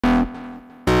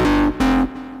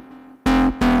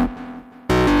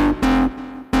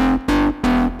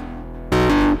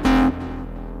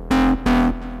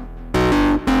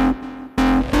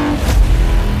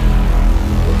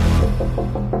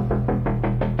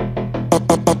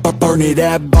burn it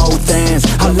at both ends.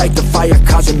 I like the fire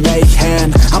causing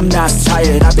mayhem. I'm not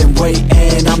tired, I've been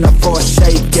waiting, I'm not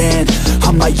forsaken.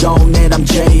 I'm my own and I'm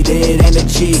jaded.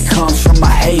 Energy comes from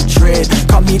my hatred.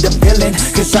 Call me the villain,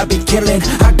 cause I be killing.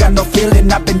 I got no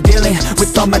feeling, I've been dealing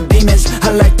with all my demons.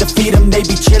 I like to feed them, they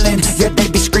be chilling, yeah they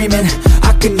be screaming.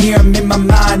 I can hear them in my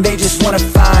mind, they just wanna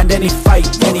find any fight,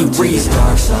 any reason.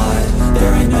 Dark side,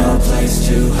 there ain't no place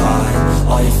to hide.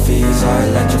 All your fears are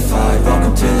electrified.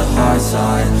 Welcome to the hard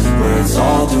side, where it's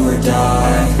all do or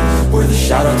die. We're the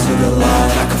shadow to the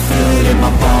light. I can feel it in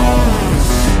my bones.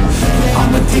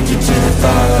 I'm addicted to the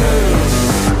thirst.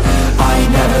 I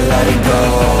ain't never letting go,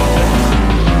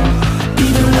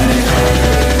 even when it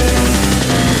hurts.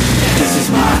 This is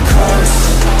my curse.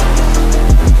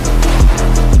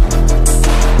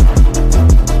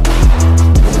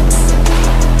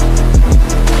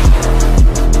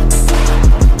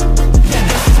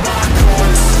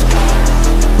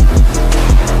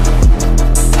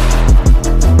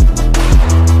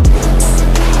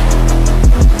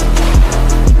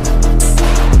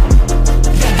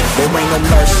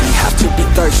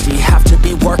 Have to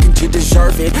be working to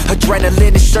deserve it.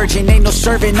 Adrenaline is surging, ain't no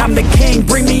servant. I'm the king,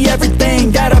 bring me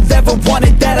everything that I've ever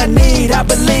wanted, that I need. I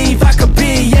believe I could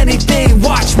be anything,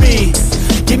 watch me.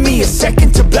 Give me a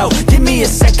second to blow, give me a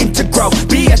second to grow.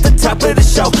 Be at the top of the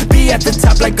show, be at the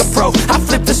top like a pro. I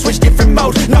flip the switch, different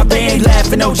mode. No, they ain't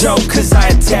laughing, no joke, cause I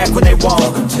attack when they won't.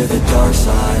 Welcome to the dark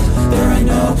side, there ain't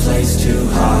no place to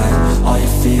hide. All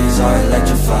your fears are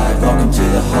electrified. Welcome to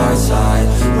the hard side,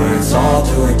 where it's all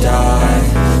do or die.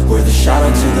 We're the shadow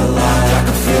to the light. I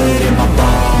can feel it in my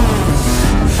bones.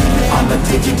 I'm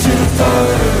addicted to the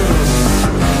thirst.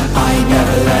 I ain't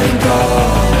never letting go,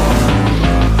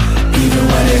 even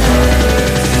when it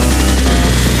hurts.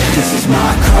 This is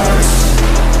my curse.